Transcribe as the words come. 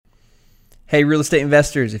Hey, real estate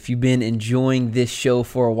investors, if you've been enjoying this show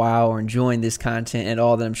for a while or enjoying this content at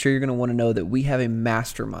all, then I'm sure you're going to want to know that we have a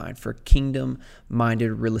mastermind for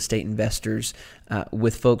kingdom-minded real estate investors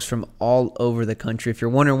with folks from all over the country. If you're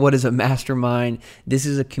wondering what is a mastermind, this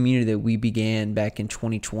is a community that we began back in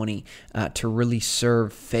 2020 to really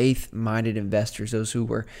serve faith-minded investors, those who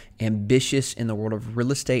were ambitious in the world of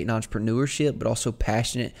real estate and entrepreneurship, but also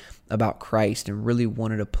passionate about Christ and really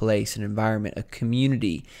wanted a place, an environment, a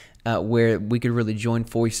community where we could really join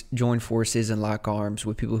forces and lock arms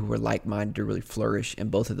with people who are like-minded to really flourish in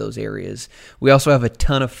both of those areas. We also have a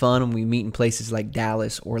ton of fun when we meet in places like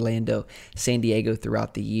Dallas, Orlando, San Diego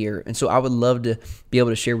throughout the year. And so I would love to be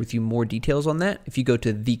able to share with you more details on that. If you go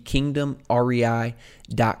to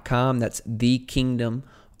thekingdomrei.com, that's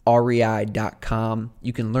thekingdomrei.com.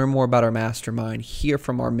 You can learn more about our mastermind, hear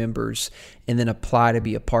from our members, and then apply to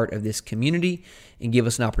be a part of this community and give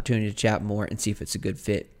us an opportunity to chat more and see if it's a good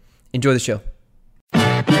fit. Enjoy the show.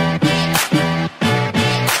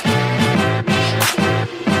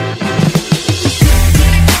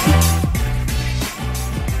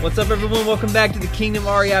 What's up, everyone? Welcome back to the Kingdom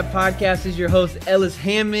REI podcast. This is your host, Ellis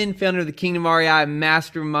Hammond, founder of the Kingdom REI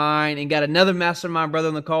Mastermind, and got another mastermind brother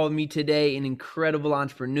on the call with me today, an incredible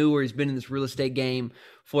entrepreneur. He's been in this real estate game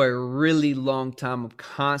for a really long time. I'm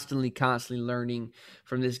constantly learning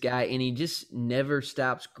from this guy, and he just never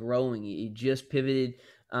stops growing. He just pivoted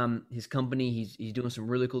his company. He's doing some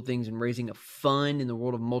really cool things and raising a fund in the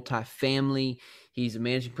world of multifamily. He's a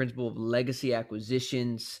managing principal of Legacy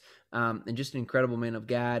Acquisitions, and just an incredible man of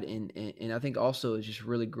God. And I think also is just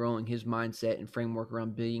really growing his mindset and framework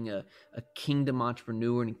around being a kingdom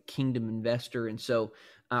entrepreneur and a kingdom investor. And so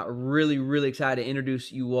really excited to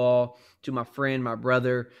introduce you all to my friend, my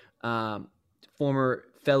brother, former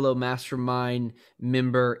fellow mastermind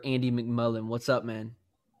member, Andy McMullen. What's up, man?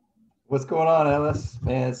 What's going on, Ellis?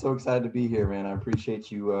 Man, so excited to be here, man. I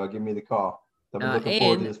appreciate you giving me the call. I've been looking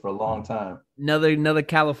forward to this for a long time. Another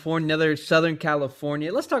Southern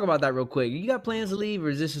California. Let's talk about that real quick. You got plans to leave, or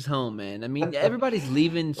is this his home, man? I mean, everybody's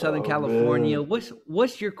leaving Southern California. Man.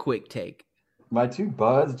 What's your quick take? My two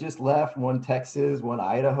buds just left. One Texas, one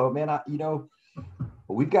Idaho. Man,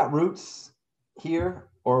 we've got roots here,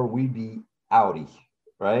 or we'd be outie.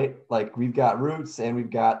 Right? Like, we've got roots and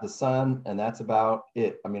we've got the sun, and that's about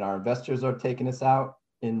it. I mean, our investors are taking us out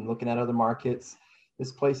and looking at other markets.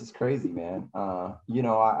 This place is crazy, man. I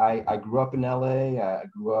grew up in LA. I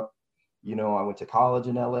went to college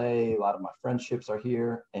in LA. A lot of my friendships are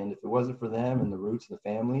here. And if it wasn't for them and the roots and the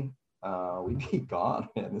family, we'd be gone,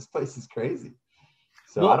 man. This place is crazy.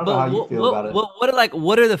 So I don't know how you feel about it.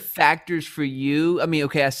 What are the factors for you? I mean,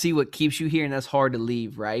 okay, I see what keeps you here, and that's hard to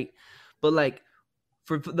leave, right? But like,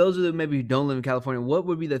 for those of you maybe who don't live in California, what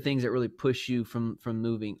would be the things that really push you from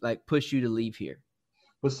moving, like push you to leave here?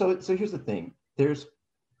 Well, so here's the thing.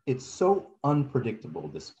 It's so unpredictable,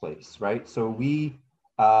 this place, right? So we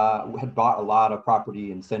had bought a lot of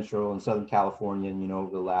property in Central and Southern California,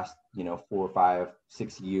 over the last, 4, 5,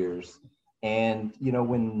 6 years. And,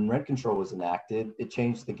 when rent control was enacted, it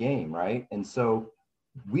changed the game, right? And so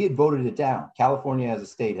we had voted it down. California as a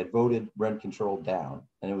state had voted rent control down,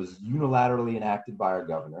 and it was unilaterally enacted by our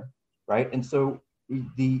governor, right? And so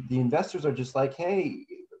the investors are just like, hey,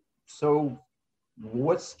 so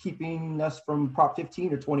what's keeping us from Prop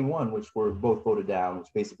 15 or 21, which were both voted down, which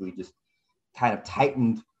basically just kind of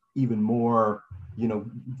tightened even more,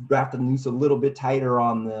 wrapped the noose a little bit tighter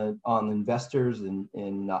on the investors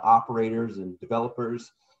and operators and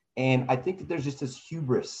developers. And I think that there's just this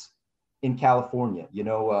hubris in California.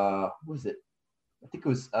 Who was it? I think it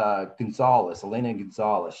was Elena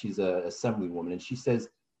Gonzalez. She's an assemblywoman, and she says,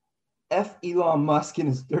 F Elon Musk and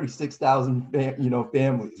his 36,000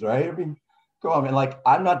 families, right? I mean, come on, man. Like,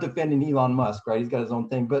 I'm not defending Elon Musk, right? He's got his own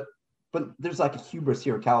thing, but there's like a hubris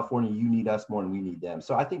here in California. You need us more than we need them.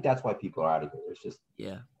 So I think that's why people are out of here. It's just,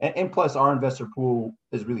 yeah. And plus our investor pool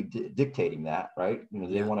is really dictating that, right?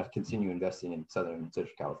 They want to continue investing in Southern and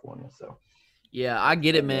Central California. So. Yeah, I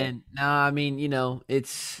get it, man. No, I mean,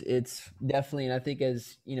 it's definitely, and I think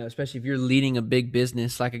as, especially if you're leading a big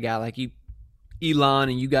business like a guy like you, Elon,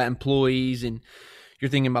 and you got employees and you're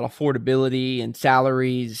thinking about affordability and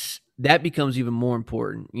salaries, that becomes even more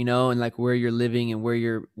important, and like where you're living and where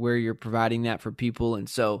you're providing that for people. And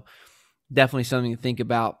so definitely something to think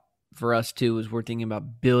about for us too, is we're thinking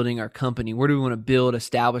about building our company. Where do we want to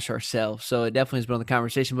establish ourselves? So it definitely has been on the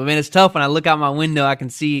conversation, but man, it's tough. When I look out my window, I can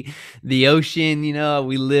see the ocean,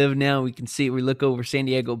 we live now, we can see it. We look over San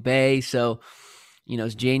Diego Bay. So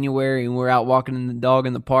it's January and we're out walking the dog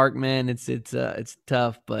in the park, man. It's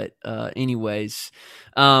tough, but anyways,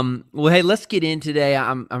 well, hey, let's get in today.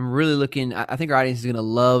 I'm really looking. I think our audience is gonna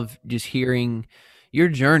love just hearing your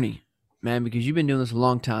journey, man, because you've been doing this a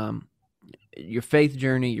long time. Your faith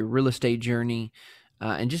journey, your real estate journey,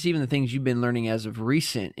 and just even the things you've been learning as of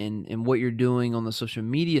recent, and what you're doing on the social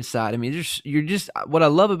media side. I mean, you're just what I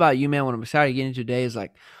love about you, man. What I'm excited to get into today is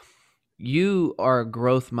like, you are a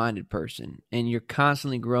growth minded person and you're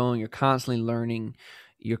constantly growing, you're constantly learning,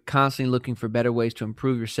 you're constantly looking for better ways to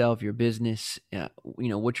improve yourself, your business,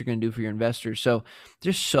 what you're going to do for your investors. So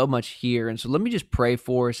there's so much here. And so let me just pray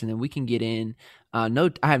for us and then we can get in.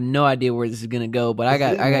 No, I have no idea where this is going to go, but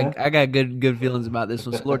I got good feelings about this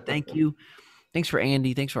one. So Lord, thank you. Thanks for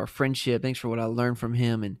Andy. Thanks for our friendship. Thanks for what I learned from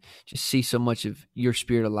him and just see so much of your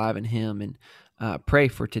spirit alive in him. And pray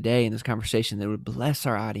for today in this conversation that it would bless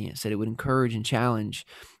our audience, that it would encourage and challenge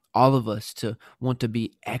all of us to want to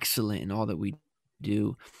be excellent in all that we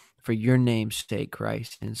do for your name's sake,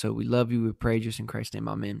 Christ. And so we love you. We praise you in Christ's name.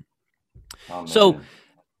 Amen. So,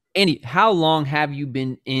 Andy, how long have you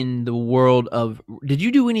been in the world of, did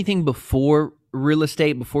you do anything before real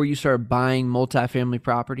estate, before you started buying multifamily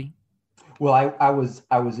property? Well, I was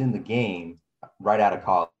in the game right out of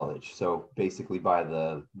college. So basically by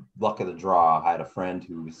the luck of the draw, I had a friend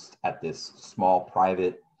who was at this small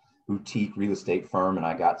private boutique real estate firm. And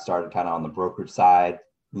I got started kind of on the brokerage side,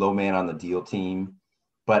 low man on the deal team,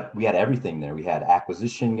 but we had everything there. We had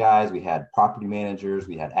acquisition guys, we had property managers,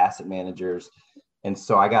 we had asset managers. And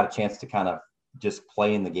so I got a chance to kind of just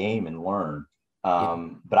play in the game and learn.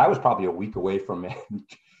 But I was probably a week away from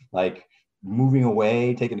like moving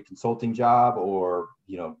away, taking a consulting job or,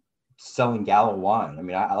 selling Gallo wine. I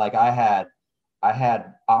mean, I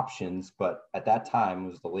had options, but at that time, it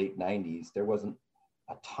was the late 90s. There wasn't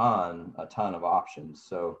a ton of options.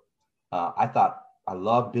 So I thought I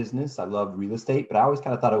love business. I love real estate, but I always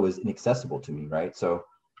kind of thought it was inaccessible to me. Right. So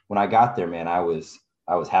when I got there, man, I was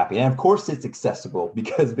happy. And of course it's accessible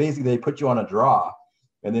because basically they put you on a draw.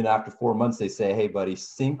 And then after 4 months, they say, hey, buddy,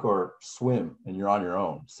 sink or swim, and you're on your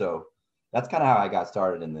own. So that's kind of how I got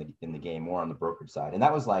started in the game, more on the brokerage side. And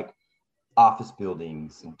that was like office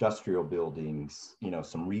buildings, industrial buildings,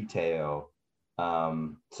 some retail.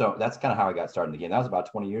 So that's kind of how I got started in the game. That was about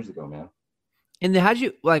 20 years ago, man. And then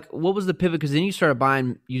what was the pivot? Because then you started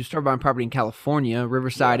buying property in California,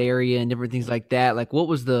 Riverside area and different things like that. Like what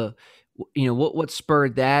was what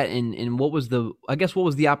spurred that? And what was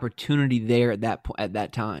the opportunity there at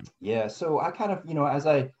that time? Yeah. So I kind of,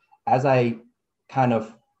 as I kind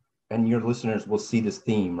of, and your listeners will see this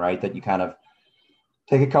theme, right? That you kind of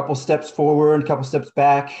take a couple steps forward, a couple steps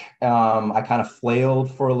back. I kind of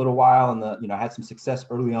flailed for a little while and I had some success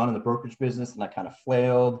early on in the brokerage business and I kind of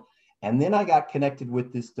flailed. And then I got connected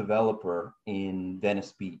with this developer in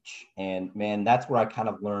Venice Beach. And man, that's where I kind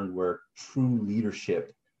of learned where true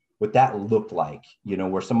leadership, what that looked like,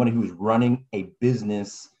 where somebody who's running a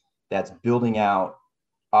business that's building out,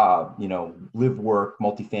 live work,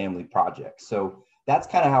 multifamily projects. So that's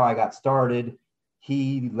kind of how I got started.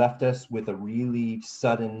 He left us with a really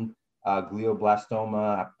sudden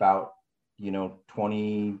glioblastoma about,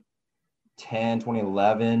 2010,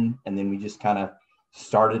 2011. And then we just kind of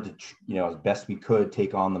started to, as best we could,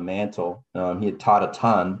 take on the mantle. He had taught a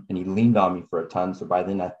ton and he leaned on me for a ton. So by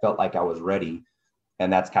then I felt like I was ready.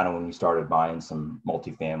 And that's kind of when we started buying some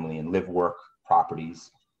multifamily and live work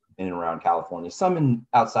properties in and around California, some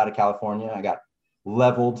outside of California. I got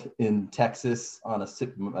leveled in Texas on a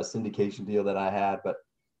syndication deal that I had, but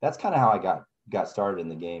that's kind of how I got started in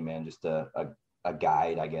the game, man. Just a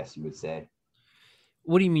guide, I guess you would say.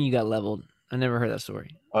 What do you mean you got leveled? I never heard that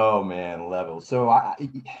story. Oh man, leveled. So a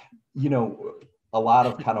lot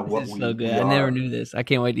of kind of what we so good. I never knew this. I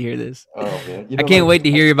can't wait to hear this. Oh man, I can't wait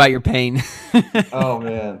to hear about your pain. Oh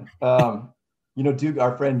man. Duke,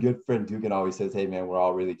 our good friend Dugan always says, hey man, we're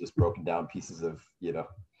all really just broken down pieces of,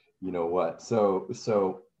 what.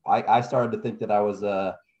 So I started to think that I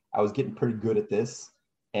was getting pretty good at this.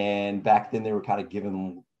 And back then they were kind of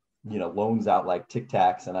giving, loans out like Tic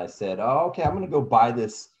Tacs. And I said, oh, okay, I'm going to go buy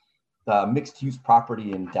this mixed use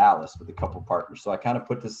property in Dallas with a couple partners. So I kind of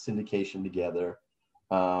put this syndication together.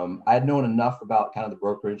 I had known enough about kind of the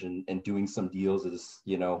brokerage and doing some deals as,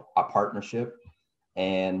 a partnership.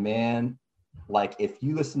 And man, like if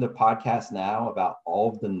you listen to podcasts now about all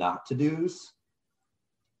of the not to do's,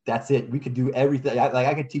 that's it. We could do everything.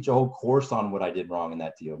 I could teach a whole course on what I did wrong in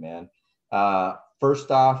that deal, man. First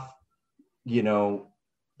off,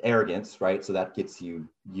 arrogance, right? So that gets you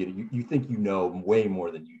think you know way more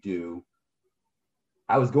than you do.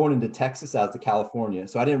 I was going into Texas out to California,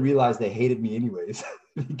 so I didn't realize they hated me anyways.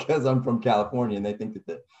 because I'm from California, and they think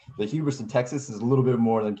that the Huberson, Texas is a little bit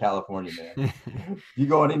more than California, man. If you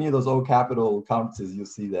go on any of those old Capitol conferences, you'll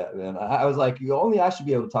see that, man. I was like, only I should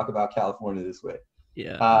be able to talk about California this way.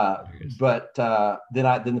 Yeah. But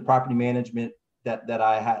then the property management that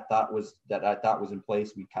I thought was in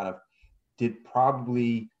place, we kind of did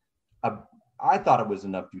probably, I thought it was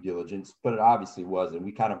enough due diligence, but it obviously wasn't.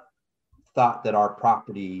 We kind of thought that our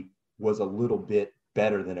property was a little bit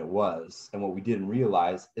better than it was. And what we didn't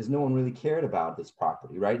realize is no one really cared about this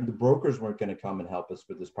property, right? And the brokers weren't going to come and help us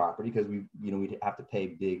with this property because we'd have to pay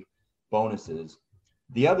big bonuses.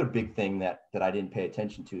 The other big thing that I didn't pay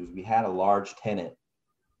attention to is we had a large tenant,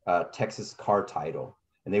 Texas Car Title,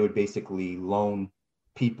 and they would basically loan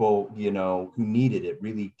people, who needed it,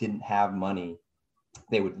 really didn't have money.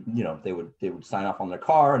 They would sign off on their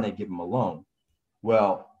car and they'd give them a loan.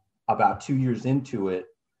 Well, about 2 years into it,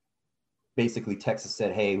 basically Texas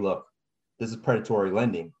said, hey, look, this is predatory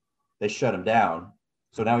lending. They shut them down.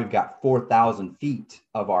 So now we've got 4,000 feet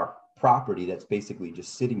of our property that's basically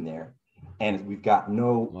just sitting there, and we've got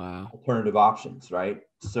no alternative options, right?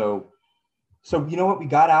 So you know what, we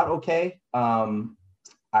got out okay. What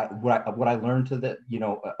I learned to that,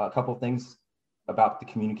 a couple of things about the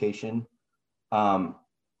communication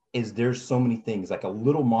is there's so many things, like a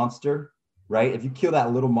little monster, right? If you kill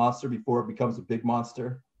that little monster before it becomes a big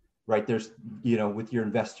monster, right? There's, with your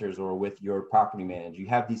investors or with your property manager, you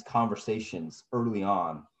have these conversations early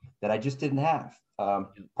on that I just didn't have.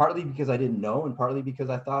 Partly because I didn't know, and partly because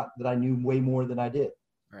I thought that I knew way more than I did.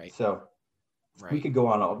 Right. So we could go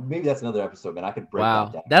on. Maybe that's another episode, man. I could break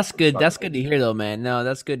that down. That's good. That's good to hear, though, man. No,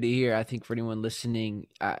 that's good to hear. I think for anyone listening,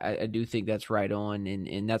 I do think that's right on,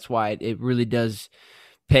 and that's why it really does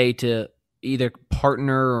pay to either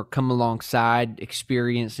partner or come alongside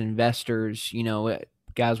experienced investors.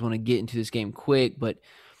 Guys want to get into this game quick, but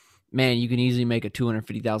man, you can easily make a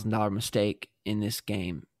 $250,000 mistake in this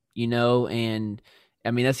game, and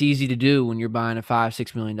I mean, that's easy to do when you're buying a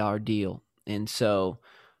 $5-6 million deal. And so,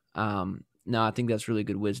 no, I think that's really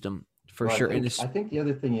good wisdom for sure. I think the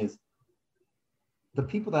other thing is the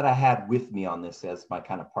people that I had with me on this as my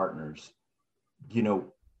kind of partners,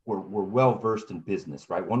 were well-versed in business,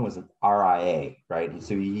 right? One was an RIA, right? And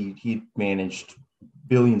so he managed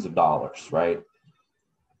billions of dollars, right?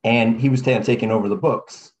 And he was taking over the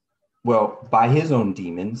books. Well, by his own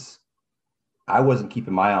demons, I wasn't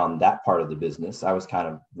keeping my eye on that part of the business. I was kind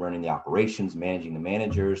of running the operations, managing the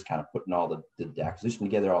managers, kind of putting all the acquisition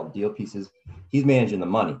together, all the deal pieces. He's managing the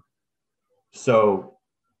money. So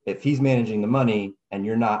if he's managing the money and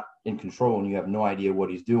you're not in control and you have no idea what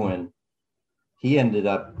he's doing, he ended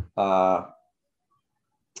up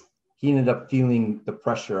feeling the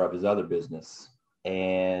pressure of his other business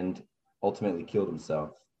and ultimately killed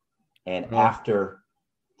himself. And after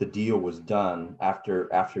the deal was done, after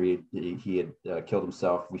he had killed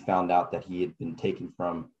himself, we found out that he had been taking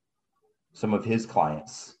from some of his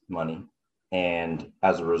clients' money. And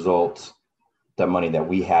as a result, the money that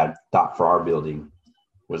we had thought for our building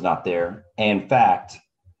was not there. And in fact,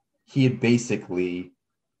 he had basically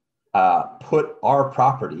put our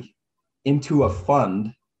property into a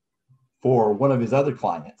fund for one of his other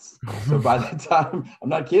clients. So by the time, I'm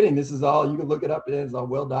not kidding, this is all, you can look it up, it's all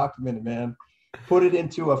well documented, man. Put it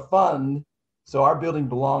into a fund. So our building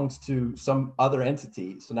belongs to some other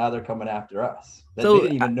entity. So now they're coming after us. They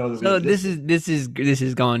didn't even know that. So this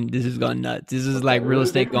has gone nuts. This is like real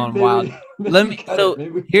estate gone wild.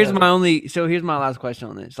 Here's my last question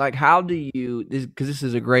on this. Like, how do you, because this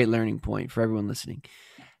is a great learning point for everyone listening.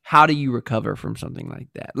 How do you recover from something like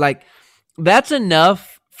that? Like, that's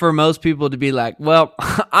enough for most people to be like, well,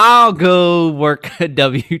 I'll go work a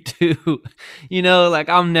W-2, like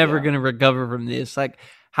I'm never going to recover from this. Like,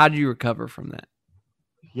 how do you recover from that?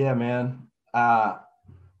 Yeah, man.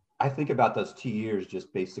 I think about those 2 years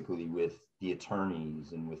just basically with the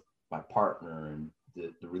attorneys and with my partner and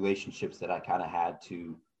the relationships that I kind of had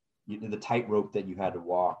to, the tightrope that you had to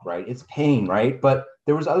walk, right? It's pain, right? But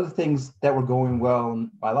there was other things that were going well in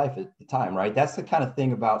my life at the time, right? That's the kind of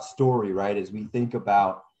thing about story, right? As we think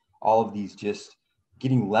about all of these just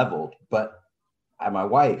getting leveled, but I have my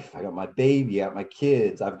wife, I got my baby, I got my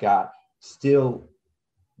kids, I've got still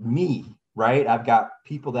me, right? I've got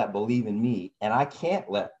people that believe in me, and I can't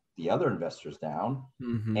let the other investors down.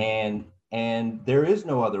 Mm-hmm. And there is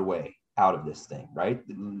no other way out of this thing, right?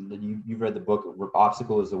 You've read the book,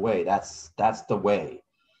 Obstacle is the Way. That's the way.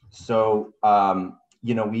 So,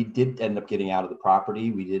 we did end up getting out of the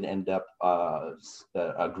property. We did end up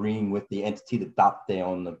agreeing with the entity that thought they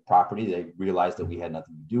owned the property. They realized that we had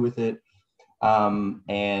nothing to do with it.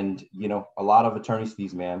 And, a lot of attorney's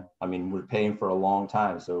fees, man. I mean, we're paying for a long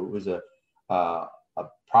time. So it was a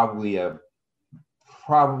probably a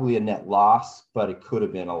net loss, but it could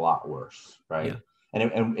have been a lot worse, right? Yeah.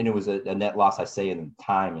 And it was a net loss, I say, in the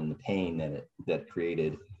time and the pain that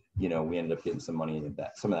created. We ended up getting some of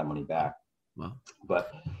that money back. Wow.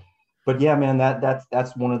 But yeah, man,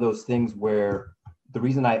 that's one of those things where the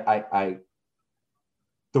reason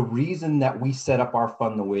the reason that we set up our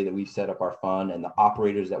fund the way that we set up our fund and the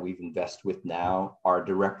operators that we've invested with now are a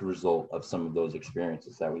direct result of some of those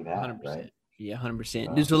experiences that we've had, 100%. right? Yeah,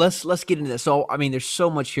 100%. Dude, so let's get into this. So, I mean, there's so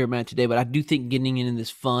much here, man, today, but I do think getting into this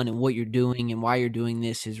fun and what you're doing and why you're doing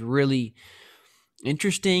this is really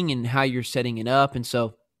interesting and how you're setting it up. And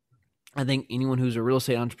so I think anyone who's a real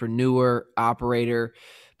estate entrepreneur, operator,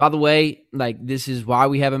 by the way, like this is why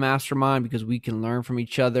we have a mastermind, because we can learn from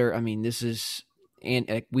each other. I mean, this is,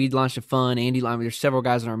 and we launched a fund. Andy, there's several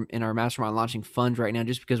guys in our mastermind launching funds right now,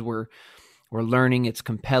 just because we're learning. It's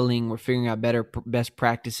compelling. We're figuring out best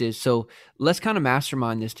practices. So let's kind of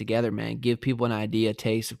mastermind this together, man. Give people an idea, a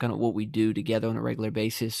taste of kind of what we do together on a regular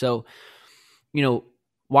basis. So,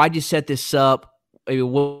 why'd you set this up? I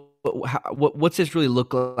mean, what's this really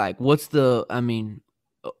look like? What's the,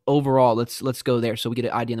 overall, let's go there so we get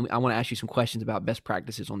an idea. And I want to ask you some questions about best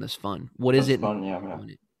practices on this fund. What is it? Fun,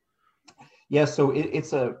 yeah. So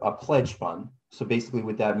it's a pledge fund. So basically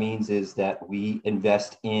what that means is that we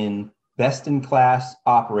invest in best-in-class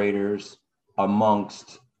operators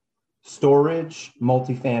amongst storage,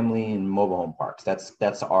 multifamily, and mobile home parks.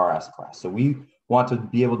 That's our asset class. So we want to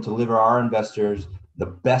be able to deliver our investors the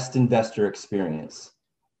best investor experience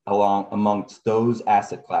amongst those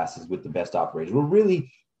asset classes with the best operators. We're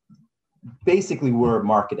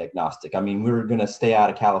market agnostic. I mean, we're going to stay out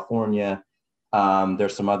of California.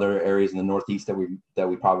 There's some other areas in the Northeast that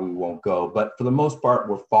we probably won't go, but for the most part,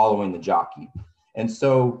 we're following the jockey. And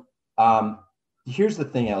so here's the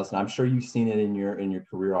thing, Ellis, and I'm sure you've seen it in your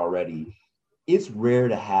career already. It's rare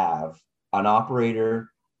to have an operator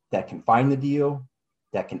that can find the deal,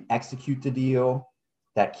 that can execute the deal,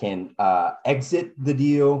 that can exit the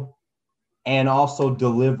deal, and also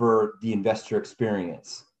deliver the investor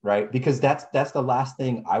experience, right? Because that's the last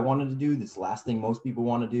thing I wanted to do. This last thing most people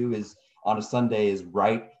want to do is on a Sunday is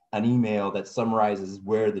write an email that summarizes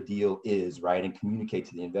where the deal is, right? And communicate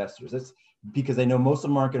to the investors. That's because they know most of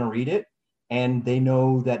them aren't going to read it, and they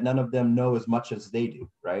know that none of them know as much as they do,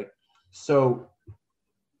 right? So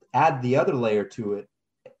add the other layer to it,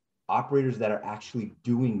 operators that are actually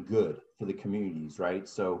doing good for the communities, right?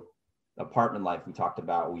 So Apartment Life, we talked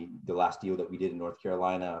about, the last deal that we did in North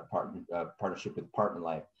Carolina, partnership with Apartment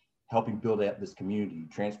Life, helping build out this community,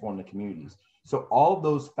 transform the communities. So all of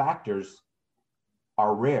those factors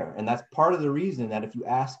are rare. And that's part of the reason that if you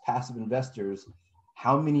ask passive investors,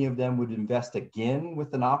 how many of them would invest again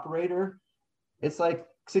with an operator? It's like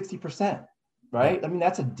 60%, right? I mean,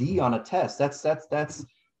 that's a D on a test. That's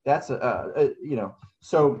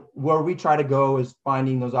so where we try to go is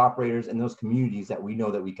finding those operators and those communities that we know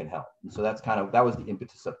that we can help. And so that was the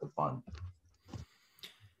impetus of the fund.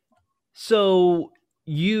 So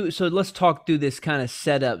let's talk through this kind of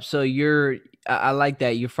setup. So I like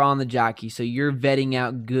that you're following the jockey. So you're vetting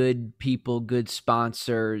out good people, good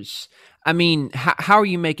sponsors. I mean, how are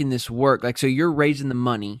you making this work? Like, so you're raising the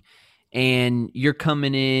money and you're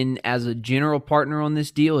coming in as a general partner on this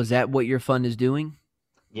deal. Is that what your fund is doing?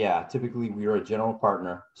 Yeah, typically we are a general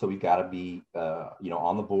partner. So we've got to be,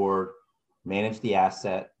 on the board, manage the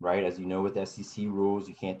asset, right? As you know, with SEC rules,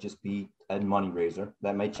 you can't just be a money raiser.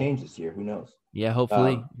 That may change this year. Who knows? Yeah,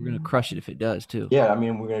 hopefully we're going to crush it if it does too. Yeah, I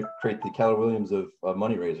mean, we're going to create the Keller Williams of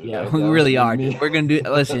money raisers. Yeah, right? we really are. We're going to do.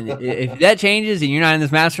 Listen, if that changes and you're not in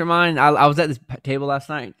this mastermind, I was at this table last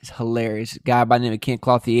night. It's hilarious. A guy by the name of Kent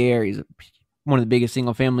Clothier. He's one of the biggest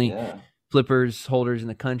single family flippers holders in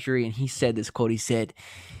the country, and he said this quote. He said,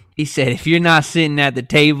 if you're not sitting at the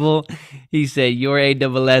table, he said, your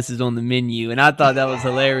ASS is on the menu. And I thought that was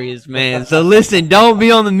hilarious, man. So listen, don't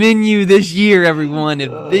be on the menu this year, everyone.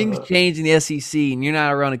 If things change in the SEC and you're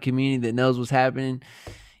not around a community that knows what's happening,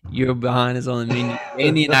 you're behind us on the menu.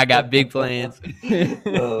 Andy and I got big plans.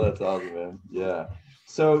 Oh, that's awesome, man. Yeah.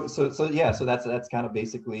 So that's kind of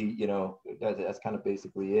basically, that's kind of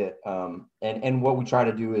basically it. And what we try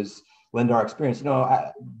to do is lend our experience.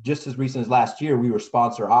 Just as recent as last year, we were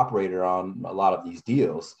sponsor operator on a lot of these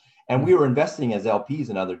deals, and we were investing as LPs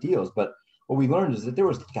in other deals. But what we learned is that there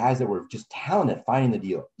was guys that were just talented at finding the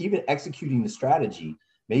deal, even executing the strategy,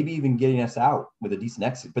 maybe even getting us out with a decent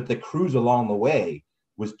exit. But the cruise along the way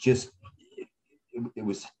was just, it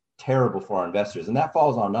was terrible for our investors, and that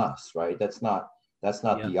falls on us, right? That's not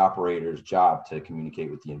the operator's job to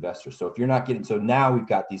communicate with the investor. So if you're not getting, so now we've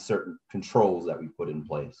got these certain controls that we put in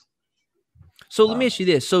place. So let me ask you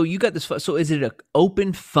this. So you got this. So is it an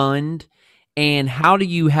open fund? And how do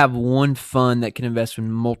you have one fund that can invest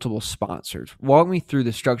in multiple sponsors? Walk me through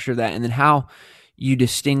the structure of that, and then how you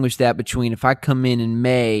distinguish that between if I come in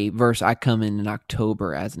May versus I come in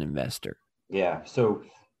October as an investor. Yeah. So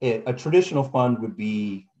a traditional fund would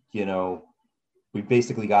be, we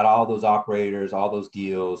basically got all those operators, all those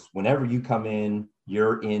deals. Whenever you come in,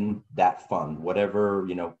 you're in that fund. Whatever,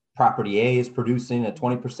 property A is producing at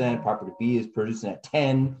 20%, property B is producing at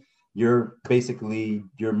 10. You're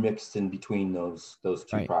mixed in between those two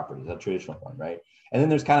Right. properties, a traditional fund, right? And then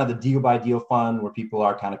there's kind of the deal by deal fund where people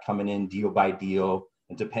are kind of coming in deal by deal.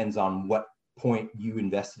 It depends on what point you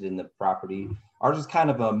invested in the property. Ours is kind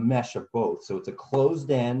of a mesh of both. So it's a closed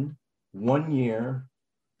end, 1 year,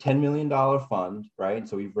 $10 million fund, right?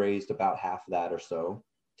 So we've raised about half of that or so.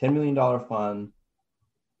 $10 million fund.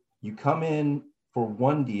 You come in for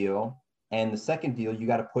one deal, and the second deal, you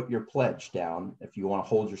got to put your pledge down if you want to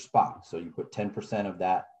hold your spot. So you put 10% of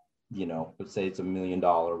that, let's say it's $1 million,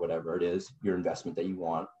 whatever it is, your investment that you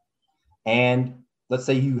want. And let's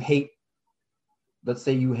say you hate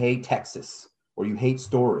Texas, or you hate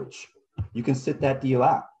storage. You can sit that deal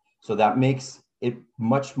out. So that makes it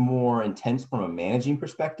much more intense from a managing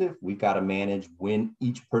perspective. We've got to manage when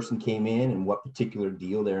each person came in and what particular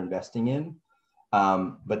deal they're investing in.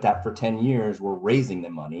 But that for 10 years, we're raising the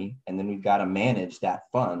money, and then we've got to manage that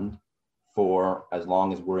fund for as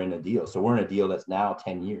long as we're in a deal. So we're in a deal that's now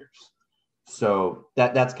 10 years. So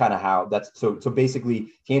that's kind of how so basically,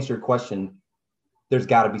 to answer your question, there's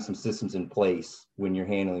got to be some systems in place when you're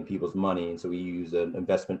handling people's money. And so we use an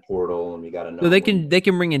investment portal, and we got to know. So they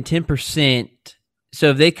can bring in 10%. So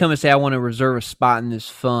if they come and say, I want to reserve a spot in this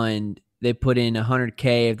fund, they put in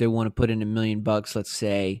 $100K if they want to put in $1 million, let's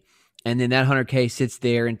say. And then that $100K sits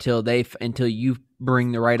there until you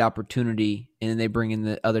bring the right opportunity, and then they bring in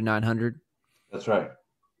the other 900. That's right.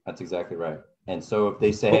 That's exactly right. And so if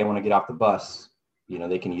they say, hey, I want to get off the bus,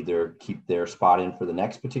 they can either keep their spot in for the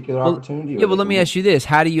next particular opportunity. Yeah. Well, let me ask you this: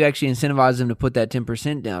 how do you actually incentivize them to put that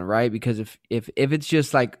 10% down? Right? Because if it's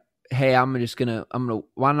just like, hey, why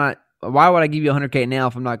would I give you $100K now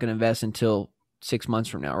if I'm not going to invest until 6 months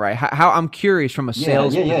from now? Right? How I'm curious from a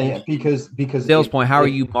sales because sales point, how are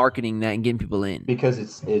you marketing that and getting people in? Because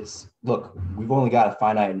it's look, we've only got a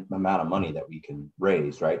finite amount of money that we can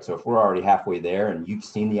raise, right? So if we're already halfway there and you've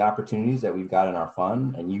seen the opportunities that we've got in our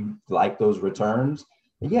fund and you like those returns,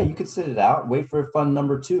 yeah, you could sit it out, wait for fund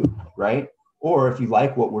number 2, right? Or if you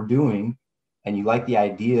like what we're doing and you like the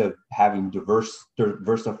idea of having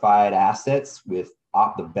diversified assets with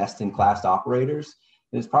the best in class operators,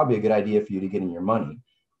 then it's probably a good idea for you to get in your money.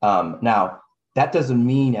 Now, that doesn't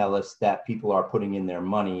mean, Ellis, that people are putting in their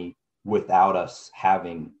money without us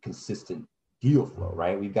having consistent deal flow,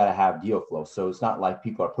 right? We've got to have deal flow. So it's not like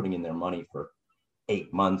people are putting in their money for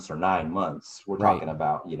 8 months or 9 months. We're talking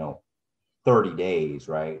about, 30 days,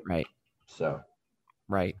 right? Right. So.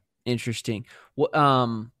 Right. Interesting. Well,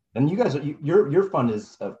 and you guys, your fund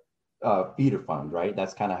is a feeder fund, right?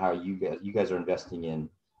 That's kind of how you guys are investing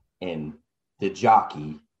in the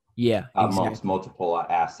jockey. Yeah, amongst multiple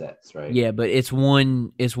assets, right? Yeah, but it's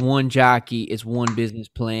one jockey, it's one business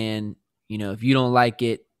plan. If you don't like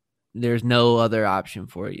it, there's no other option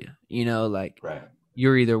for you. Right.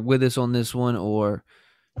 You're either with us on this one or,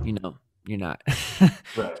 you're not.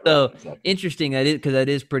 Right. So exactly. Interesting because that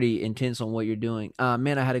is pretty intense on what you're doing.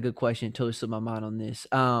 Man, I had a good question. It totally slipped my mind on this.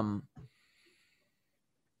 All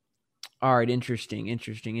right, interesting.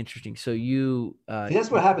 So you, see,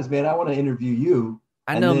 that's what happens, man. I want to interview you.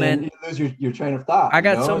 I know, man. You lose your train of thought. I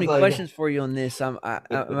got so many questions for you on this. I'm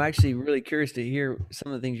actually really curious to hear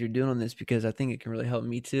some of the things you're doing on this because I think it can really help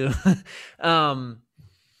me too.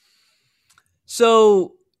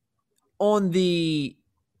 So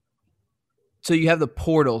you have the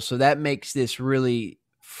portal, so that makes this really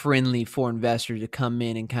friendly for investors to come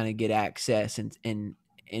in and kind of get access, and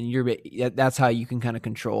that's how you can kind of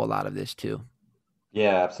control a lot of this too.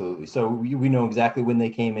 Yeah, absolutely. So we know exactly when they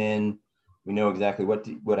came in. We know exactly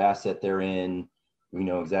what asset they're in. We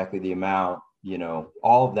know exactly the amount,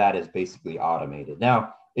 all of that is basically automated.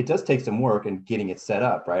 Now, it does take some work in getting it set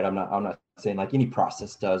up, right? I'm not saying like any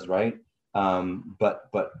process does, right? But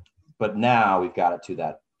now we've got it to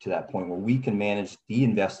that point where we can manage the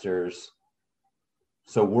investors.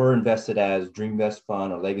 So we're invested as Dreamvest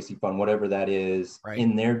Fund or Legacy Fund, whatever that is, right,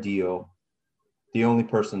 in their deal. The only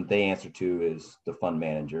person they answer to is the fund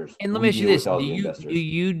managers. And let me ask you this: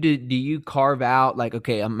 do you carve out like,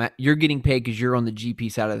 okay, you're getting paid because you're on the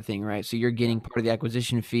GP side of the thing, right? So you're getting part of the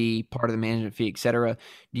acquisition fee, part of the management fee, et cetera.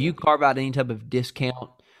 Do you carve out any type of discount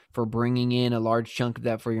for bringing in a large chunk of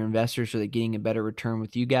that for your investors so they're getting a better return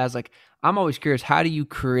with you guys? Like, I'm always curious, how do you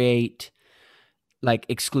create like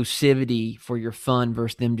exclusivity for your fund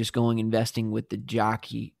versus them just going investing with the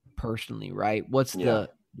jockey personally, right? What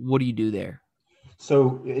do you do there?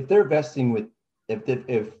 So if they're investing with,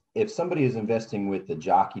 if somebody is investing with the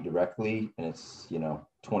jockey directly and it's,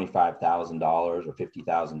 $25,000 or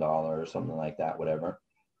 $50,000 or something like that, whatever,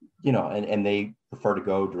 and they prefer to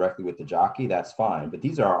go directly with the jockey, that's fine. But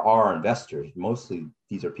these are our investors. Mostly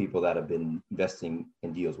these are people that have been investing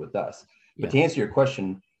in deals with us. Yeah. But to answer your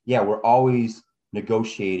question, yeah, we're always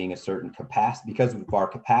negotiating a certain capacity because of our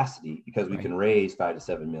capacity, because we can raise 5 to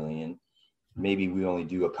 7 million. Maybe we only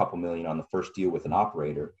do a couple million on the first deal with an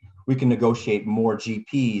operator. We can negotiate more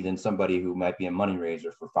GP than somebody who might be a money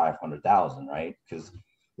raiser for 500,000, right? Because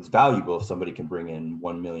it's valuable if somebody can bring in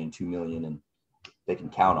 1 million, 2 million, and they can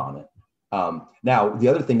count on it. Now, the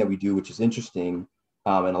other thing that we do, which is interesting,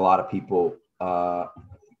 and a lot of people,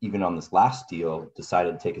 even on this last deal,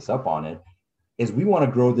 decided to take us up on it, is we want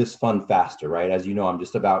to grow this fund faster, right? As you know, I'm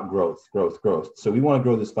just about growth. So we want to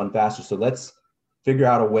grow this fund faster. So let's figure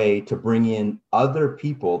out a way to bring in other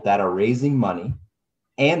people that are raising money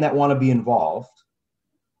and that want to be involved.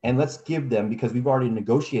 And let's give them, because we've already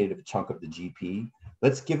negotiated a chunk of the GP,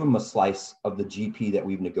 let's give them a slice of the GP that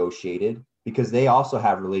we've negotiated, because they also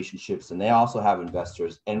have relationships and they also have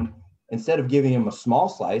investors. And instead of giving them a small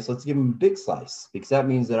slice, let's give them a big slice, because that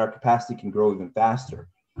means that our capacity can grow even faster.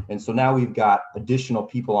 And so now we've got additional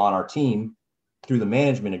people on our team through the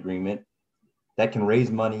management agreement that can raise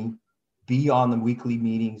money, be on the weekly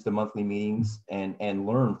meetings, the monthly meetings, and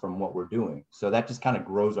learn from what we're doing. So that just kind of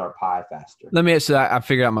grows our pie faster. I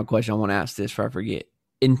figured out my question. I want to ask this before I forget.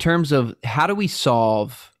 In terms of how do we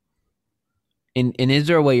solve, and is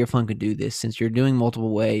there a way your fund could do this, since you're doing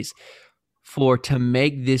multiple ways, to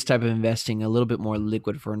make this type of investing a little bit more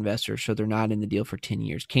liquid for investors so they're not in the deal for 10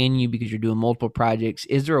 years? Can you, because you're doing multiple projects,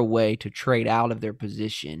 is there a way to trade out of their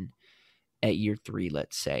position at year 3,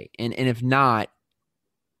 let's say? And if not,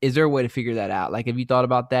 is there a way to figure that out? Like, have you thought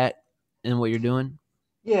about that in what you're doing?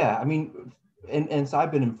 Yeah, I mean, and so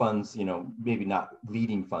I've been in funds, maybe not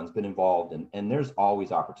leading funds, but involved, and there's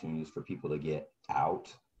always opportunities for people to get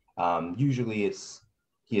out. Usually it's,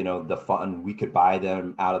 the fund, we could buy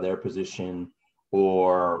them out of their position,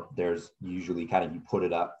 or there's usually kind of, you put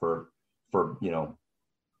it up for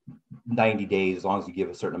 90 days, as long as you give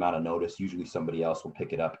a certain amount of notice, usually somebody else will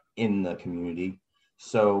pick it up in the community.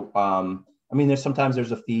 So, I mean, sometimes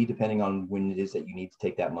there's a fee depending on when it is that you need to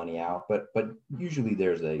take that money out, but usually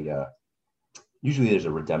there's a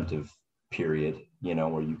redemptive period,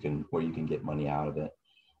 where you can get money out of it.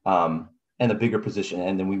 And the bigger position,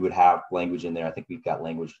 and then we would have language in there. I think we've got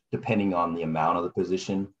language depending on the amount of the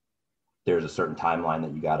position. There's a certain timeline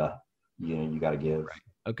that you gotta give. Right.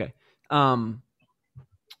 Okay.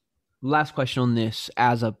 Last question on this: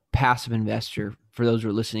 as a passive investor, for those who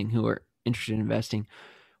are listening who are interested in investing,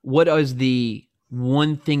 what is the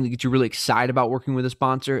one thing that gets you really excited about working with a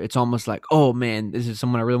sponsor? It's almost like, oh man, this is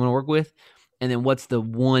someone I really want to work with. And then what's the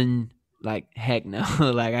one, like, heck no,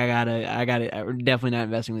 like I'm definitely not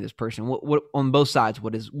investing with this person? What on both sides,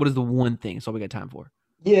 what is the one thing? That's all we got time for.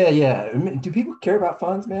 Yeah. I mean, do people care about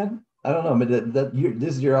funds, man? I don't know, but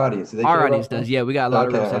this is your audience. Our audience does. Yeah, we got a lot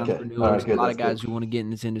of real estate entrepreneurs, right, good, a lot of guys good. who want to get in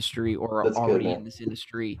this industry or That's are already in this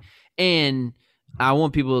industry. And I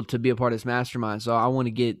want people to be a part of this mastermind. So I want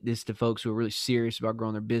to get this to folks who are really serious about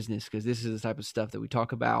growing their business, because this is the type of stuff that we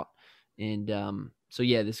talk about. And so,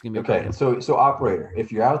 yeah, this is going to be okay. So operator,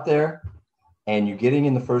 if you're out there and you're getting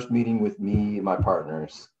in the first meeting with me and my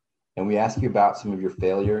partners, and we ask you about some of your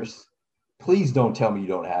failures, please don't tell me you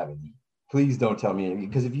don't have any. Please don't tell me any,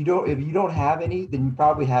 because if you don't have any, then you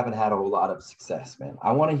probably haven't had a whole lot of success, man.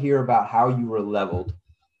 I want to hear about how you were leveled,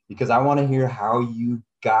 because I want to hear how you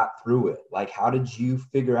got through it. Like, how did you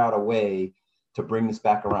figure out a way to bring this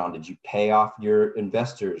back around? Did you pay off your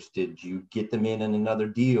investors? Did you get them in another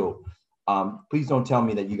deal? Please don't tell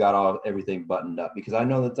me that you got everything buttoned up, because I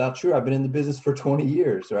know that's not true. I've been in the business for 20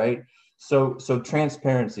 years, right? So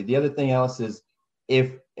transparency. The other thing else is,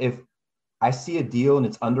 if I see a deal and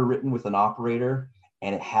it's underwritten with an operator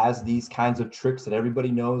and it has these kinds of tricks that everybody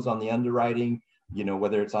knows on the underwriting,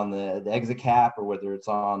 whether it's on the exit cap, or whether it's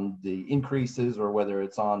on the increases, or whether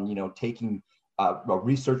it's on, taking a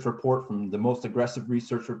research report from the most aggressive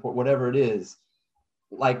research report, whatever it is,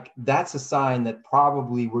 like, that's a sign that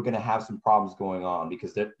probably we're going to have some problems going on,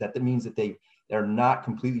 because that means that they're not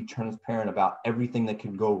completely transparent about everything that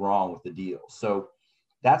can go wrong with the deal. So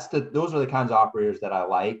those are the kinds of operators that I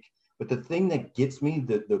like. But the thing that gets me,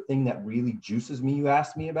 the thing that really juices me, you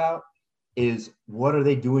asked me about, is what are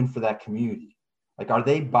they doing for that community? Like, are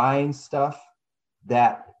they buying stuff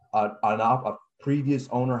that a previous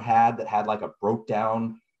owner had like a broke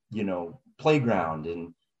down, you know, playground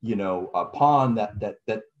and, you know, a pond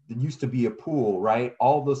that used to be a pool, right?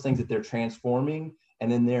 All of those things that they're transforming.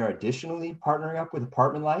 And then they're additionally partnering up with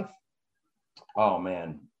Apartment Life. Oh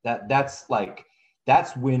man, that's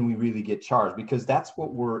when we really get charged, because that's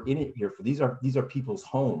what we're in it here for. These are people's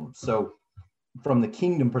homes. So from the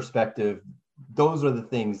kingdom perspective, those are the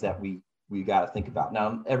things that we got to think about.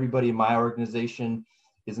 Now, everybody in my organization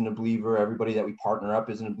isn't a believer. Everybody that we partner up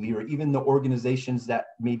isn't a believer. Even the organizations that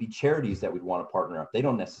maybe charities that we'd want to partner up, they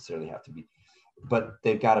don't necessarily have to be, but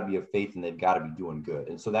they've got to be of faith and they've got to be doing good.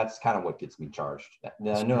 And so that's kind of what gets me charged.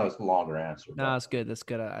 Now, I know that was a longer answer. No, that's good. That's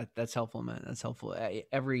good. That's helpful, man. That's helpful.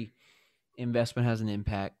 Every investment has an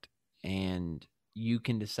impact, and you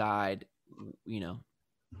can decide, you know,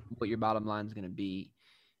 what your bottom line is going to be.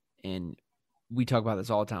 And we talk about this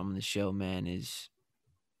all the time on the show, man, is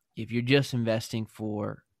if you're just investing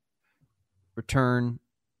for return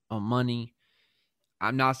on money,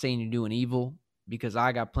 I'm not saying you're doing evil, because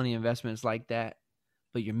I got plenty of investments like that,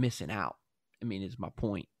 but you're missing out. I mean, it's my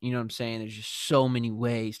point. You know what I'm saying? There's just so many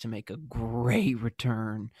ways to make a great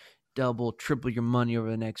return, double, triple your money over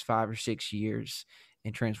the next 5 or 6 years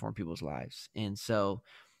and transform people's lives. And so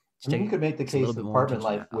you could make the case of Apartment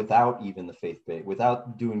Life without even the faith base,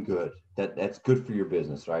 without doing good. That's good for your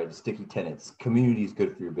business, right? Sticky tenants, community is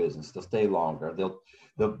good for your business. They'll stay longer.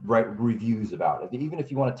 They'll write reviews about it, even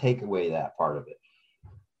if you want to take away that part of it.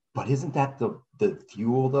 But isn't that the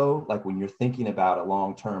fuel though? Like when you're thinking about it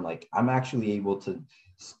long term, like I'm actually able to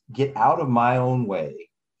get out of my own way.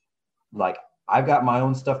 Like I've got my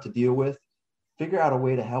own stuff to deal with. Figure out a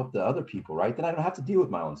way to help the other people, right? Then I don't have to deal with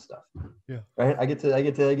my own stuff. Yeah. Right. I get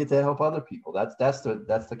to help other people. That's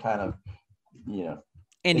the kind of, you know.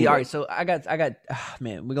 Andy, all right. So I got,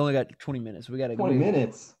 man, we only got 20 minutes. We got to 20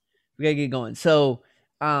 minutes. We got to get going. So,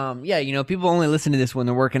 yeah, you know, people only listen to this when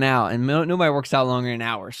they're working out, and nobody works out longer than an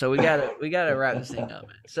hour. So we gotta wrap this thing up,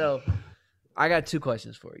 man. So I got 2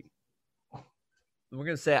 questions for you. We're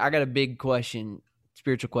gonna say I got a big question,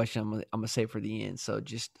 spiritual question. I'm gonna say for the end. So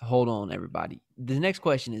just hold on, everybody. The next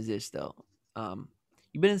question is this though.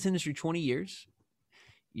 You've been in this industry 20 years.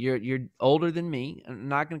 You're older than me. I'm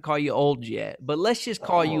not gonna call you old yet, but let's just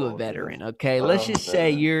call you a veteran, okay? Let's just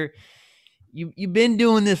say you've been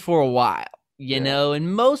doing this for a while. You know,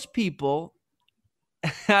 and most people,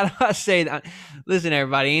 how do I say that? Listen,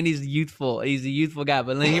 everybody, Andy's youthful. He's a youthful guy,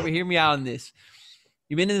 but hear me out on this.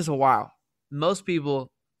 You've been in this a while. Most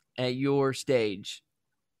people at your stage,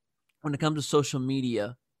 when it comes to social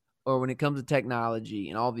media or when it comes to technology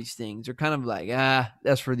and all these things, they're kind of like,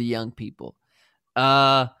 that's for the young people.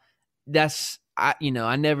 I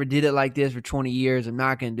never did it like this for 20 years. I'm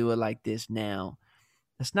not going to do it like this now.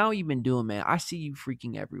 That's not what you've been doing, man. I see you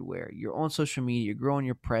freaking everywhere. You're on social media. You're growing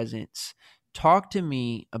your presence. Talk to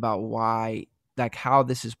me about why, like how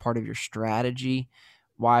this is part of your strategy,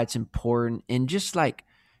 why it's important. And just like,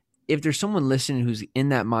 if there's someone listening who's in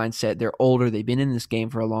that mindset, they're older, they've been in this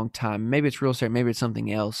game for a long time. Maybe it's real estate, maybe it's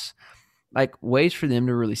something else. Like ways for them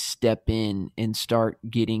to really step in and start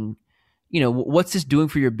getting, you know, what's this doing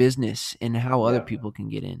for your business and how other people can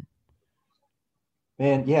get in.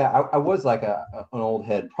 Man, yeah, I was like an old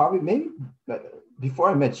head, probably maybe before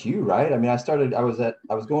I met you, right? I mean, I was going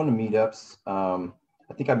to meetups.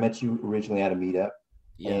 I think I met you originally at a meetup.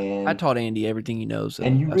 Yeah, and I taught Andy everything he knows.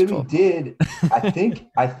 And you really did. I think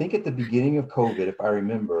at the beginning of COVID, if I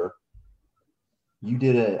remember, you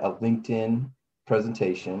did a LinkedIn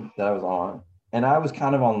presentation that I was on, and I was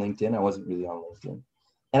kind of on LinkedIn. I wasn't really on LinkedIn,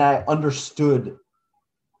 and I understood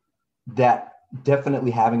that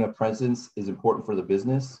definitely having a presence is important for the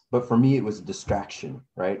business, but for me, it was a distraction,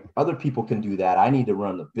 right? Other people can do that. I need to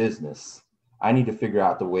run the business. I need to figure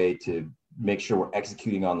out the way to make sure we're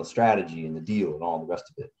executing on the strategy and the deal and all the rest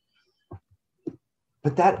of it.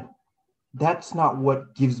 But that's not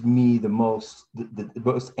what gives me the most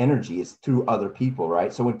energy. It's through other people,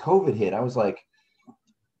 right? So when COVID hit, I was like,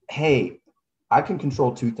 hey, I can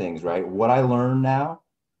control 2 things, right? What I learn now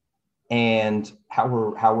and how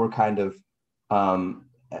we're kind of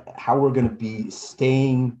how we're going to be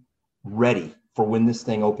staying ready for when this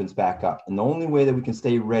thing opens back up. And the only way that we can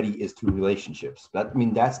stay ready is through relationships.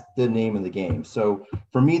 That's the name of the game. So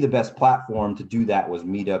for me, the best platform to do that was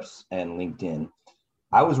meetups and LinkedIn.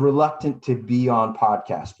 I was reluctant to be on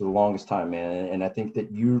podcasts for the longest time, man. And I think that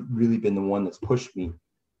you've really been the one that's pushed me,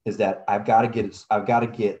 is that I've got to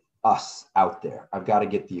get us out there. I've got to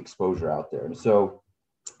get the exposure out there. And so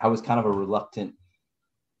I was kind of a reluctant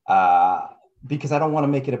because I don't want to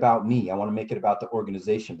make it about me. I want to make it about the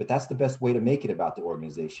organization, but that's the best way to make it about the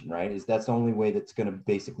organization, right? Is that's the only way that's going to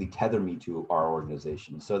basically tether me to our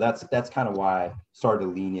organization. So that's kind of why I started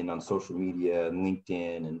to lean in on social media and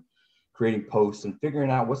LinkedIn and creating posts and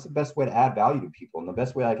figuring out what's the best way to add value to people. And the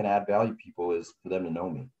best way I can add value to people is for them to know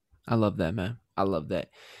me. I love that, man. I love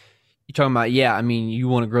that. You're talking about, yeah, I mean, you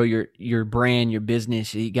want to grow your brand, your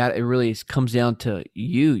business. You got it really comes down to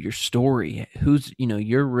you, your story. Who's,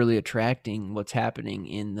 you're really attracting what's happening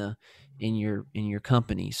in your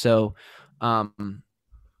company. So,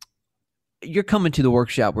 you're coming to the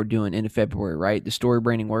workshop we're doing in February, right? The story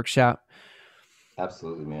branding workshop.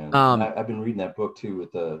 Absolutely, man. And I've been reading that book too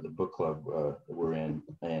with the book club that we're in,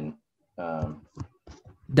 and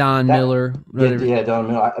Don Miller. Yeah, Don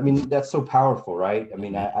Miller. I mean, that's so powerful, right? I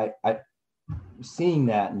mean, I seeing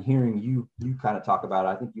that and hearing you kind of talk about it.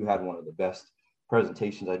 I think you had one of the best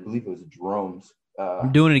presentations. I believe it was Jerome's.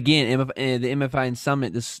 I'm doing it again, the MFI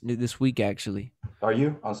Summit this week, actually. Are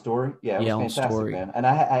you on story? Yeah, it was fantastic, man. And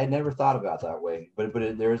I had never thought about it that way, but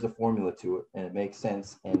there is a formula to it, and it makes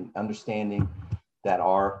sense. And understanding that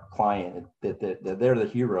our client, that they're the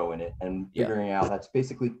hero in it, and figuring out that's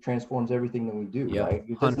basically transforms everything that we do, right?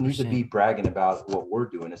 It doesn't 100%. Need to be bragging about what we're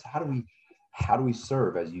doing. It's how do we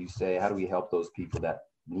serve, as you say, how do we help those people that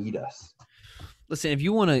need us? Listen, if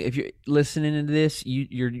you're listening to this,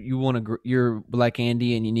 you're like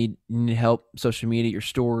Andy and you need help, social media, your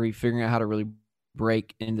story, figuring out how to really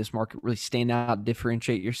break in this market, really stand out,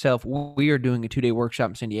 differentiate yourself. We are doing a 2-day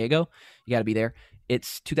workshop in San Diego. You got to be there.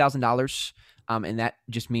 It's $2,000. And that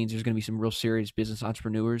just means there's going to be some real serious business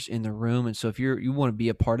entrepreneurs in the room. And so if you want to be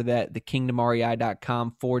a part of that,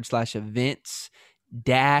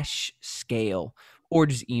 thekingdomrei.com/events-scale, or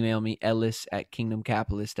just email me,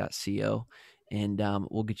 ellis@kingdomcapitalist.co. And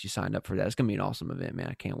we'll get you signed up for that. It's going to be an awesome event, man.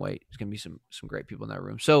 I can't wait. There's going to be some great people in that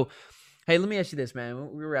room. So, hey, let me ask you this, man.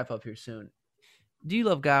 We'll wrap up here soon. Do you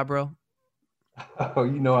love God, bro? Oh,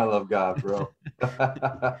 I love God, bro.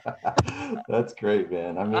 That's great,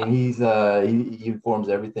 man. I mean, he informs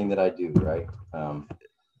everything that I do, right?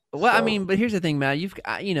 I mean, but here's the thing, man.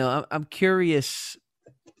 I'm curious.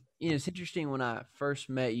 It's interesting. When I first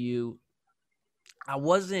met you, I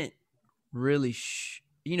wasn't really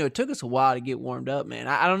it took us a while to get warmed up, man.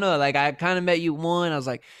 I don't know. Like, I kind of met you I was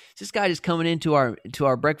like, is this guy just coming into our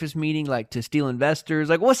breakfast meeting, like, to steal investors?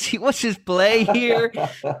 Like, what's his play here?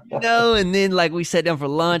 And then, like, we sat down for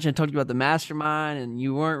lunch and talked about the mastermind, and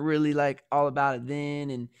you weren't really, like, all about it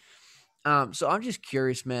then. And so I'm just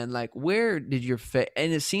curious, man, like, where did your faith,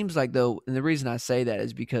 and it seems like, though, and the reason I say that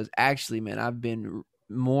is because actually, man, I've been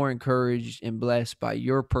more encouraged and blessed by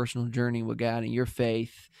your personal journey with God and your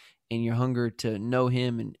faith and your hunger to know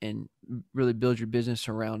him and really build your business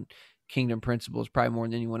around kingdom principles, probably more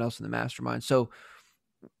than anyone else in the mastermind. So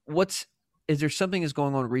is there something that's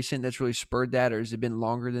going on recent that's really spurred that, or has it been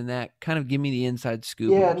longer than that? Kind of give me the inside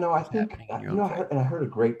scoop. Yeah, no, I think, I heard a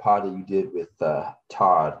great pod that you did with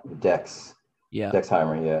Todd, Dex. Yeah.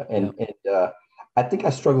 Dexheimer, yeah. And I think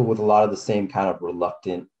I struggled with a lot of the same kind of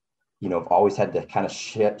reluctant, I've always had to kind of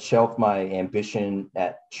shelf my ambition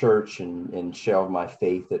at church and shelve my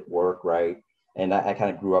faith at work, right? And I kind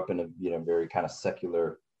of grew up in a very kind of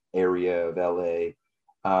secular area of LA,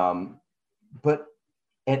 but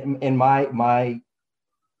and my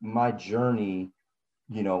journey,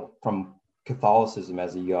 from Catholicism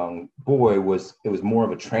as a young boy was more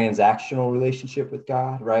of a transactional relationship with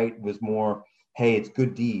God, right? It was more, hey, it's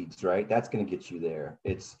good deeds, right? That's going to get you there.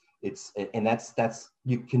 And that's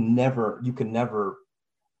you're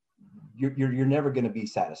never going to be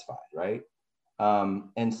satisfied, right?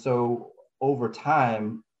 And so over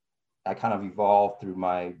time, I kind of evolved through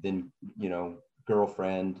my then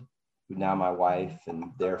girlfriend, who's now my wife,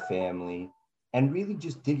 and their family, and really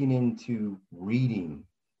just digging into reading.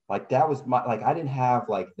 Like, that was I didn't have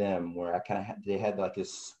like them, where I kind of they had like a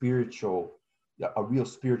real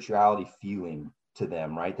spirituality feeling to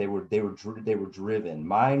them, right? They were driven.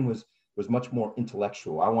 Mine was much more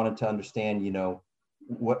intellectual. I wanted to understand,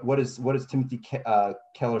 what does Timothy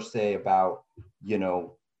Keller say about,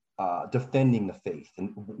 defending the faith,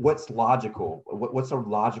 and what's logical, what's a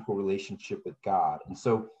logical relationship with God. And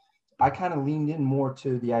so I kind of leaned in more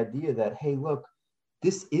to the idea that, hey, look,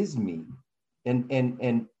 this is me,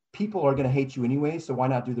 and people are going to hate you anyway, so why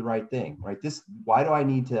not do the right thing, right? Why do I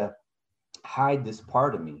need to hide this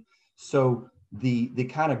part of me? So the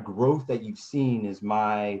kind of growth that you've seen is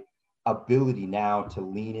my ability now to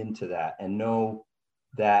lean into that and know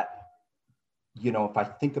that, if I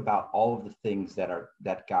think about all of the things that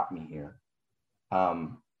got me here,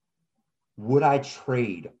 would I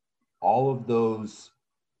trade all of those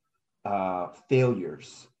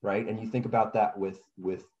failures, right? And you think about that with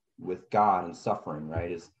God and suffering,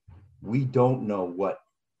 right? Is we don't know what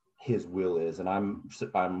his will is, and I'm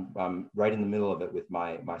right in the middle of it with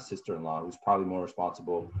my sister-in-law, who's probably more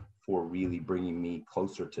responsible for really bringing me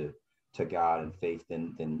closer to God and faith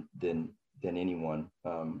than anyone.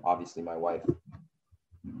 Obviously, my wife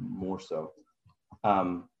more so.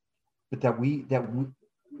 But that we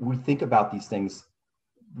think about these things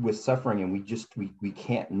with suffering, and we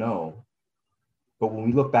can't know. But when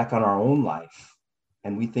we look back on our own life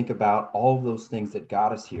and we think about all of those things that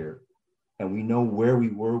got us here, and we know where we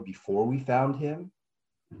were before we found him,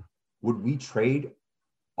 would we trade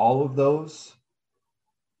all of those?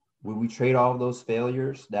 Would we trade all of those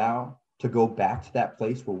failures now to go back to that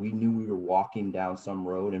place where we knew we were walking down some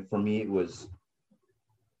road? And for me, it was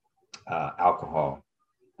alcohol,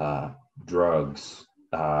 drugs.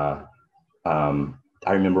 I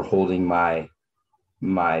remember holding my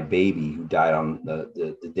baby who died on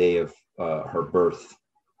the day of her birth.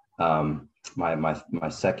 My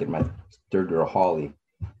third girl, Holly.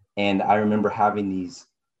 And I remember having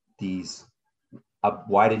these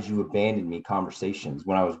why did you abandon me conversations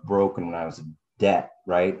when I was broke and when I was in debt,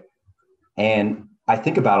 right? And I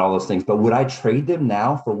think about all those things, but would I trade them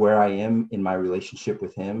now for where I am in my relationship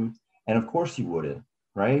with him? And of course you wouldn't,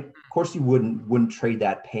 right? Of course you wouldn't trade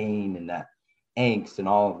that pain and that angst and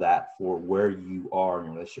all of that for where you are in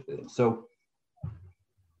your relationship with him. So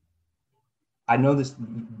I know this is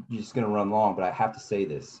just going to run long, but I have to say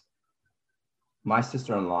this. My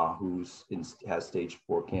sister-in-law, has stage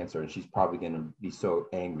 4 cancer, and she's probably going to be so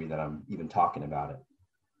angry that I'm even talking about it.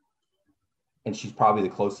 And she's probably the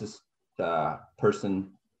closest person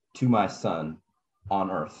to my son on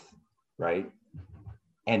earth, right?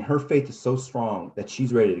 And her faith is so strong that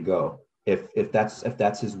she's ready to go. If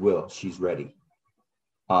that's his will, she's ready.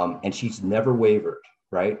 And she's never wavered,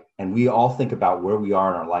 right? And we all think about where we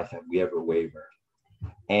are in our life. Have we ever wavered?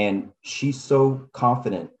 And she's so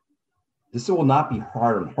confident this will not be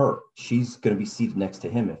hard on her. She's going to be seated next to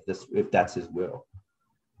him if that's his will.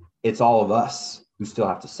 It's all of us who still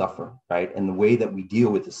have to suffer, right? And the way that we deal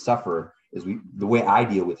with the suffer is the way I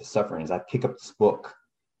deal with the suffering is I pick up this book.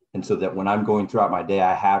 And so that when I'm going throughout my day,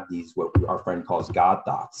 I have these, what our friend calls God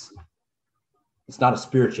thoughts. It's not a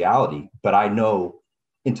spirituality, but I know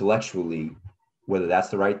intellectually whether that's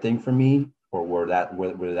the right thing for me or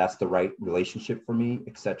whether that's the right relationship for me,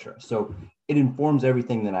 etc. So it informs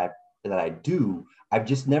everything that I do. I've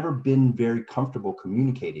just never been very comfortable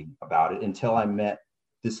communicating about it until I met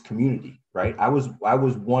this community, right? I was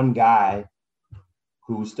one guy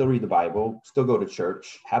who still read the Bible, still go to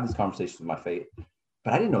church, have this conversation with my faith,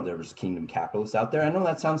 but I didn't know there was kingdom capitalists out there. I know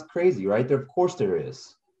that sounds crazy, right? Of course there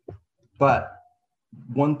is. But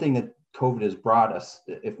one thing that COVID has brought us,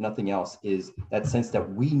 if nothing else, is that sense that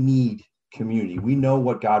we need community. We know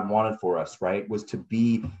what God wanted for us, right? Was to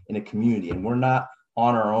be in a community, and we're not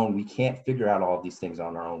on our own. We can't figure out all of these things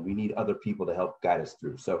on our own. We need other people to help guide us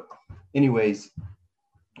through. So anyways,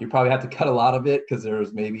 you probably have to cut a lot of it because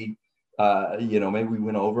there's maybe we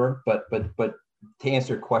went over, but to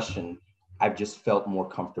answer your question, I've just felt more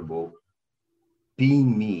comfortable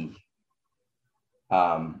being me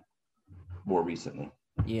more recently.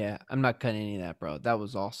 Yeah, I'm not cutting any of that, bro. That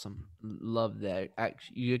was awesome. Love that.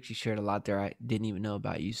 You actually shared a lot there I didn't even know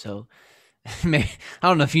about you. So man, I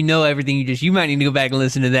don't know if you know everything you might need to go back and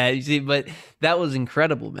listen to that. You see, but that was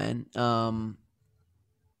incredible, man.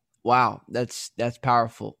 Wow, that's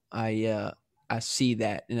powerful. I see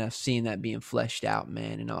that, and I've seen that being fleshed out,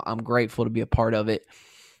 man. And I'm grateful to be a part of it.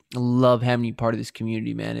 I love having you part of this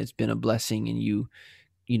community, man. It's been a blessing, and you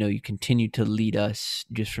continue to lead us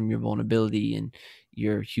just from your vulnerability and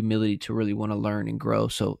your humility to really want to learn and grow.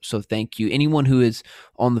 So thank you. Anyone who is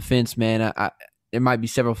on the fence, man, there might be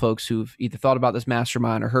several folks who've either thought about this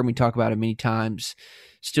mastermind or heard me talk about it many times,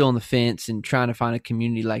 still on the fence and trying to find a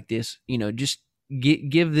community like this. Just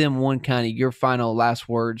give them one kind of your final last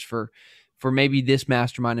words for maybe this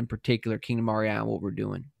mastermind in particular, Kingdom REI, and what we're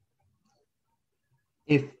doing.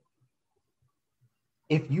 If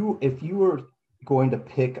you were going to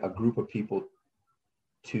pick a group of people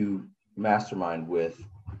to mastermind with,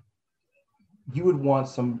 you would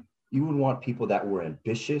want people that were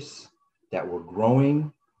ambitious, that were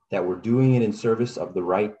growing, that were doing it in service of the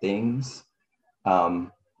right things, and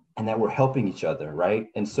that were helping each other, right?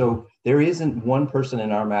 And so there isn't one person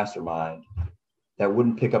in our mastermind that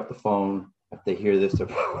wouldn't pick up the phone if they hear this. They'll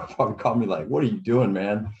probably call me like, "What are you doing,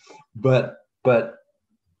 man?" But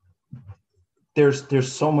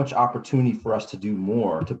there's so much opportunity for us to do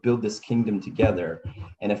more, to build this kingdom together.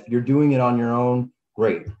 And if you're doing it on your own,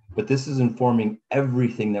 great. but this is informing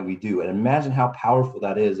everything that we do. And imagine how powerful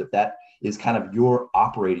that is if that is kind of your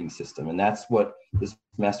operating system. And that's what this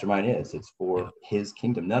mastermind is. It's for his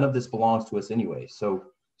kingdom. None of this belongs to us anyway. So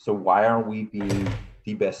why aren't we being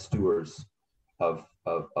the best stewards of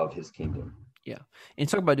his kingdom? Yeah. And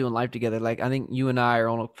talk about doing life together. Like, I think you and I are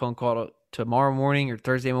on a phone call tomorrow morning or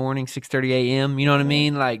Thursday morning, 6:30 a.m. You know what I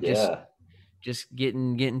mean? Like, just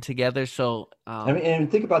getting together. So, I mean,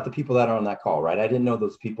 and think about the people that are on that call, right? I didn't know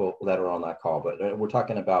those people that are on that call, but we're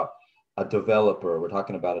talking about a developer. We're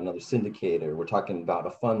talking about another syndicator. We're talking about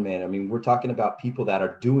a fund man. I mean, we're talking about people that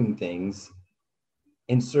are doing things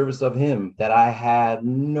in service of him that I had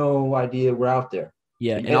no idea were out there.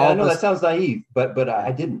 Yeah. And I know that sounds naive, but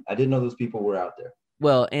I didn't know those people were out there.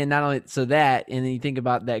 Well, and not only so that, and then you think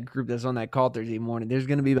about that group that's on that call Thursday morning, there's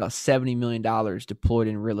going to be about $70 million deployed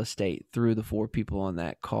in real estate through the 4 people on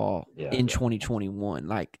that call in 2021.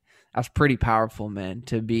 Like, that's pretty powerful, man,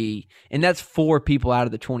 to be, and that's 4 people out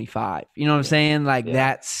of the 25. You know what I'm saying? Like,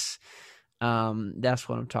 that's what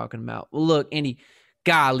I'm talking about. Well, look, Andy,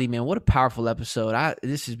 golly, man, what a powerful episode.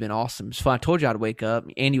 This has been awesome. It's fun. I told you I'd wake up.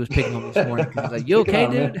 Andy was picking on me this morning. He's like, you okay,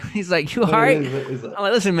 dude? Man. He's like, you all right? I'm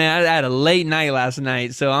like, listen, man, I had a late night last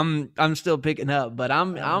night, so I'm still picking up, but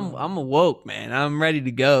I'm awoke, man. I'm ready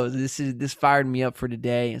to go. This fired me up for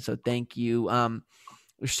today, and so thank you.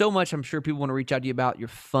 There's so much I'm sure people want to reach out to you about your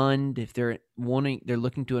fund if they're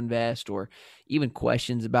looking to invest, or even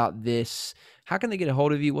questions about this. How can they get a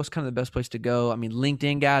hold of you? What's kind of the best place to go? I mean,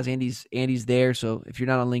 LinkedIn, guys, Andy's there. So if you're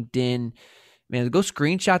not on LinkedIn, man, go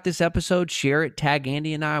screenshot this episode, share it, tag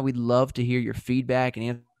Andy and I. We'd love to hear your feedback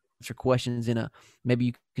and answer questions maybe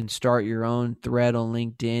you can start your own thread on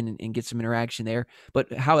LinkedIn and get some interaction there.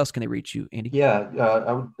 But how else can they reach you, Andy? Yeah,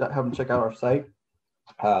 I would have them check out our site,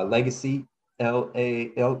 Legacy,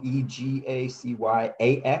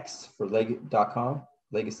 LEGACYAX for leg.com,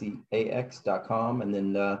 legacyax.com. And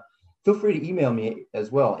then feel free to email me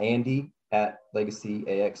as well,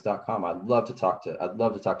 Andy@legacyax.com. I'd love to talk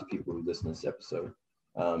to people who listen to this episode.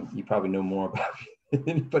 You probably know more about me than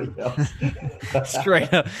anybody else.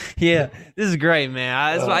 Straight up. Yeah. This is great,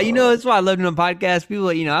 man. That's why I love doing a podcast. People,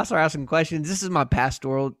 I start asking questions. This is my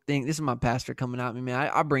pastoral thing. This is my pastor coming at me, man.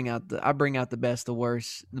 I bring out the best, the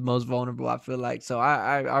worst, the most vulnerable, I feel like. So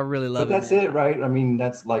I really love it. But that's it, right? I mean,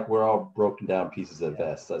 that's like we're all broken down pieces of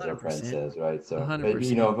vest, as our friend says, right? So,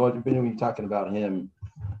 100%. When you're talking about him,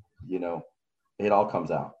 it all comes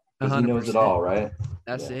out. Because he knows it all, right?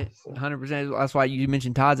 That's it. 100%. That's why you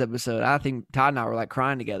mentioned Todd's episode. I think Todd and I were like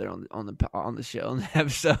crying together on the show, on the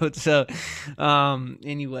episode. So,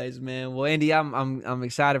 anyways, man. Well, Andy, I'm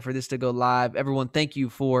excited for this to go live. Everyone, thank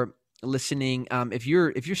you for listening. If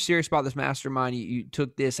you're serious about this mastermind, you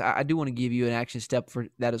took this. I do want to give you an action step for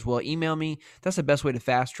that as well. Email me. That's the best way to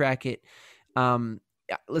fast track it.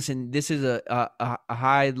 Listen, this is a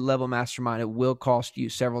high level mastermind. It will cost you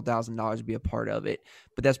several $1,000s to be a part of it,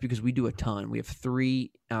 but that's because we do a ton. We have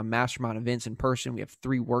 3 mastermind events in person. We have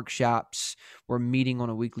 3 workshops. We're meeting on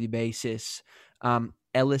a weekly basis.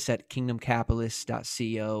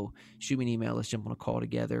 Ellis@kingdomcapitalist.co. Shoot me an email. Let's jump on a call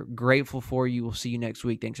together. Grateful for you. We'll see you next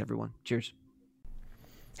week. Thanks, everyone. Cheers.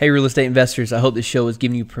 Hey, real estate investors. I hope this show is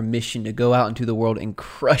giving you permission to go out into the world and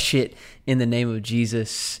crush it in the name of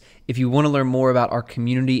Jesus. If you want to learn more about our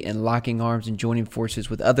community and locking arms and joining forces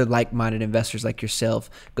with other like-minded investors like yourself,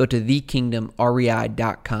 go to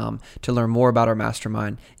thekingdomrei.com to learn more about our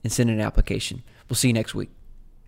mastermind and send an application. We'll see you next week.